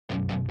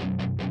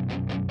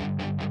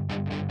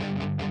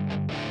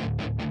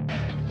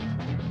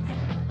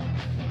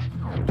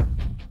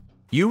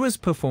Urus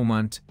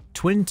Performant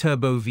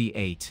twin-turbo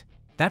V8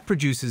 that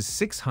produces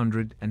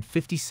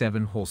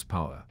 657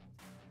 horsepower.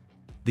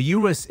 The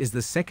Urus is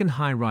the second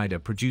high rider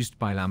produced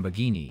by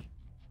Lamborghini,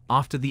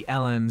 after the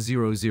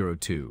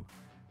LM002.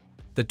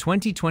 The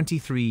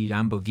 2023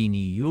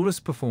 Lamborghini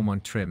Urus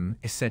Performant trim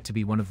is said to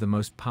be one of the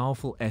most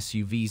powerful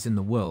SUVs in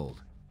the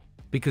world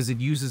because it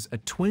uses a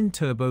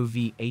twin-turbo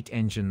V8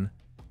 engine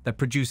that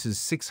produces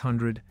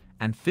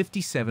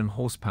 657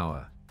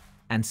 horsepower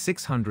and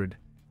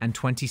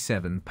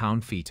 627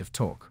 pound-feet of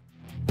torque.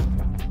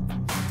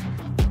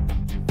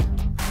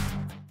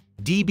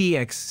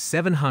 DBX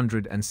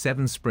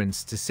 707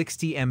 sprints to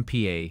 60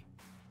 mph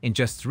in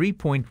just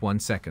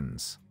 3.1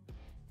 seconds.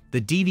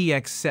 The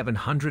DBX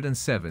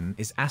 707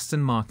 is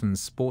Aston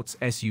Martin's sports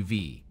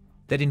SUV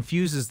that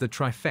infuses the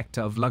trifecta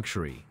of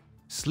luxury,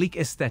 sleek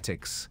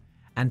aesthetics,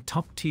 and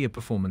top-tier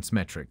performance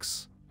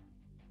metrics.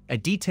 A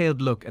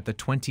detailed look at the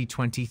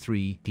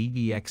 2023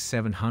 DBX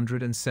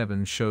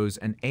 707 shows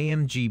an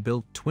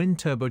AMG-built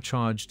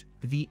twin-turbocharged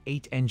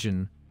V8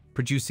 engine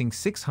producing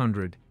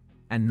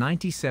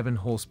 697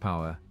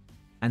 horsepower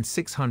and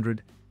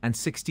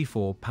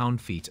 664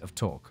 pound-feet of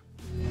torque.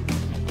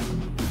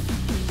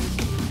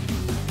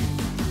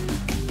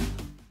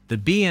 The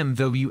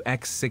BMW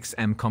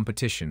X6M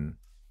Competition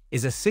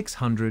is a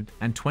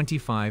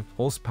 625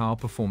 horsepower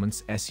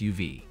performance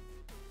SUV.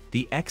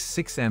 The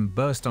X6M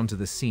burst onto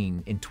the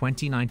scene in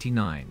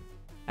 2019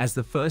 as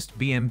the first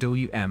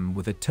BMW M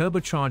with a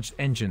turbocharged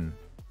engine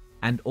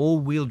and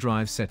all-wheel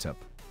drive setup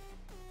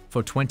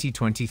for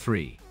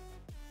 2023.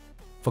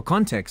 For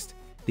context,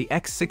 the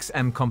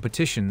X6M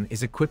Competition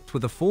is equipped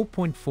with a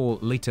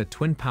 4.4-liter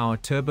twin-power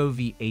turbo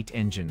V8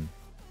 engine,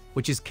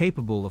 which is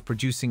capable of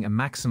producing a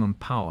maximum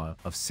power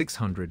of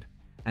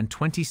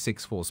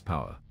 626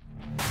 horsepower.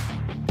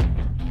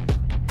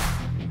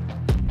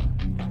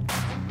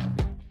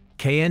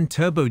 Cayenne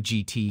Turbo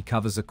GT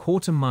covers a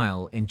quarter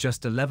mile in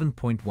just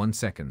 11.1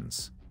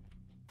 seconds.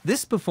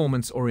 This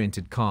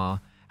performance-oriented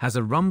car has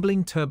a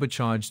rumbling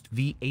turbocharged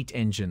V8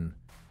 engine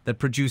that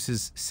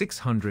produces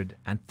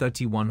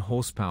 631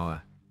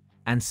 horsepower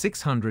and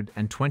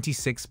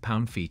 626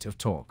 pound-feet of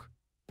torque.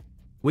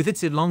 With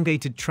its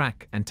elongated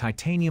track and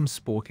titanium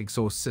sport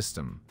exhaust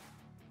system,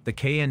 the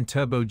Cayenne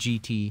Turbo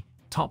GT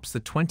tops the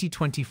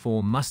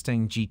 2024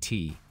 Mustang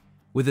GT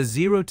with a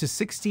 0 to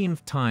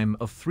 60th time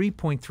of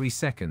 3.3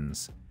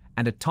 seconds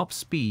and a top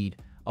speed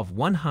of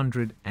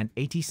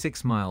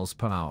 186 miles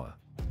per hour.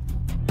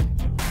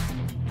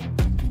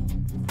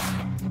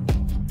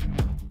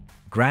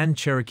 Grand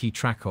Cherokee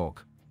Trackhawk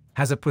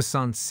has a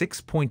puissant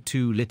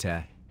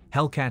 6.2-liter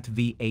Hellcat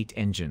V8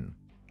 engine.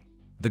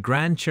 The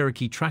Grand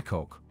Cherokee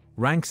Trackhawk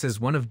ranks as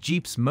one of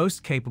Jeep's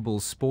most capable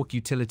sport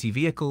utility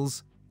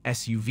vehicles,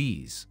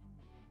 SUVs.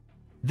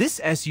 This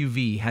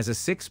SUV has a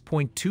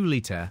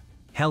 6.2-liter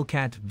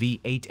Hellcat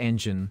V8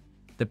 engine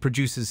that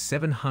produces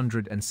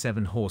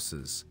 707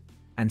 horses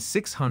and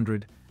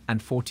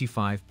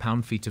 645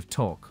 pound-feet of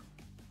torque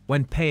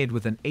when paired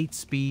with an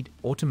 8-speed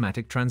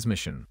automatic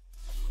transmission.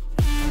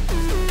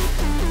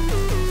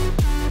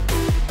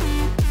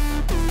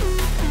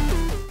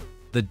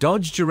 The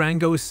Dodge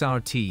Durango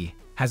SRT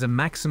has a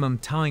maximum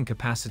towing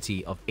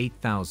capacity of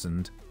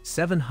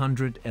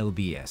 8,700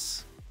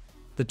 lbs.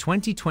 The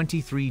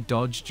 2023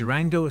 Dodge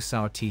Durango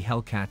SRT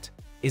Hellcat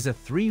is a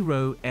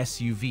 3-row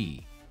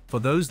SUV for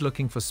those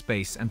looking for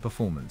space and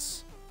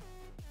performance.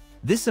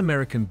 This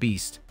American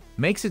beast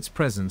makes its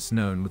presence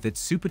known with its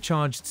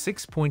supercharged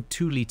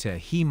 6.2-liter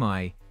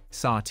HEMI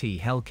SRT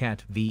Hellcat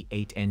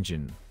V8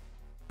 engine,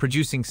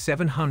 producing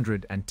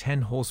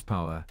 710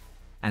 horsepower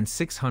and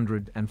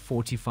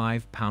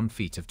 645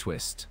 pound-feet of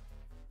twist.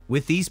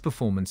 With these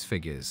performance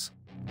figures,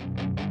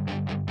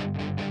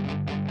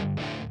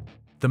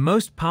 the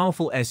most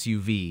powerful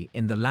SUV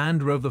in the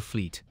Land Rover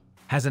fleet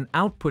has an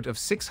output of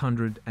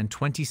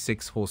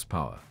 626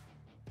 horsepower.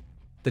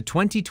 The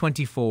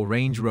 2024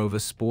 Range Rover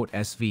Sport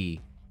SV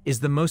is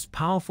the most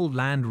powerful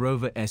Land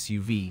Rover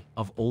SUV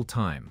of all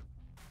time.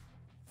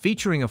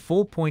 Featuring a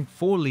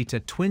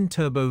 4.4-liter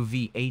twin-turbo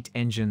V8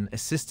 engine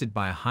assisted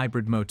by a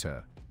hybrid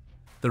motor,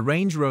 the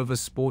Range Rover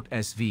Sport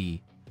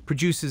SV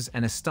produces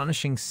an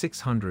astonishing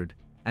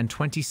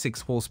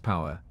 626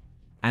 horsepower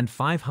and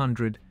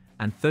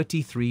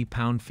 533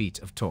 pound-feet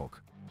of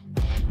torque.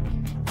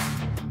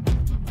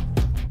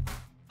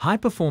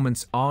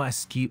 High-performance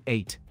RS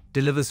Q8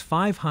 delivers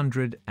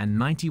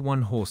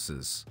 591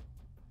 horses.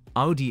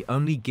 Audi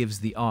only gives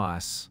the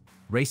RS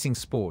Racing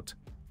Sport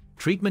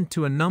treatment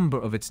to a number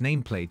of its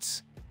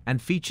nameplates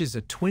and features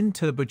a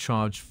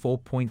twin-turbocharged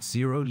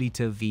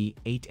 4.0-liter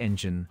V8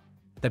 engine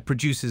that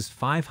produces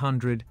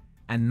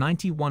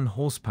 591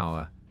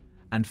 horsepower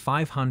and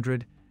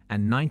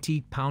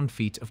 590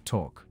 pound-feet of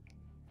torque.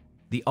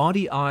 The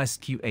Audi RS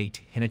Q8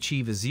 can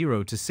achieve a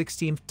 0 to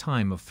 60th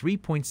time of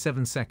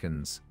 3.7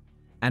 seconds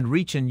and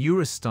reach an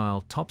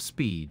Urus-style top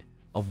speed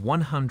of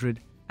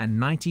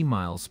 190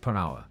 miles per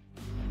hour.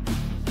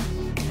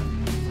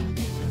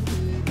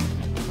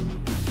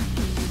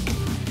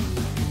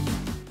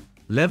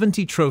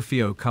 Levante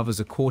Trofeo covers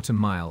a quarter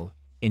mile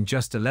in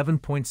just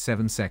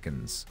 11.7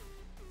 seconds.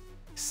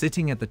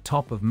 Sitting at the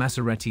top of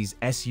Maserati's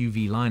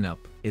SUV lineup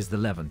is the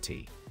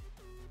Levante,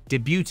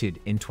 debuted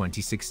in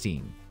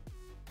 2016.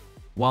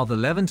 While the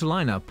Levante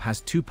lineup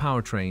has two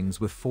powertrains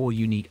with 4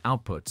 unique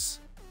outputs,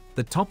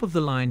 the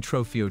top-of-the-line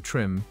Trofeo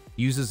trim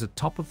uses a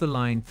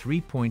top-of-the-line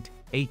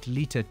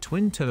 3.8-liter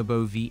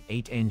twin-turbo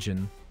V8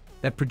 engine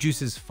that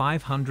produces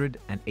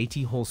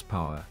 580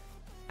 horsepower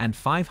and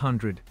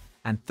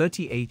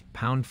 538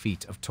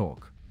 pound-feet of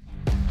torque.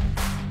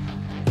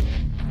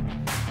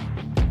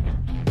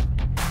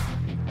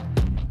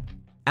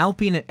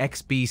 Alpina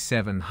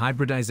XB7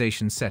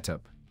 hybridization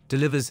setup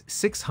delivers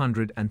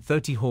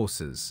 630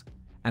 horses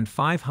and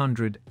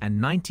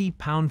 590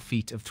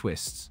 pound-feet of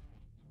twists.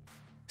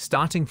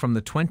 Starting from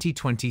the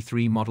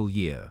 2023 model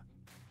year,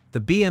 the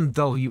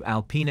BMW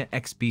Alpina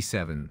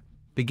XB7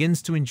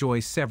 begins to enjoy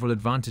several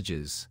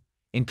advantages,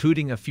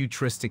 including a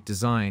futuristic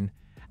design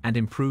and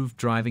improved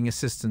driving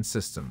assistance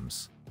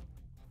systems.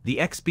 The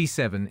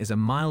XB7 is a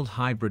mild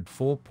hybrid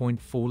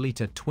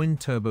 4.4-liter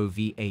twin-turbo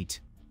V8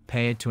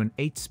 paired to an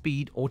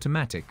 8-speed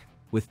automatic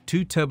with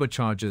 2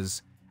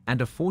 turbochargers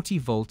and a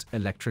 40-volt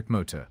electric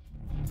motor.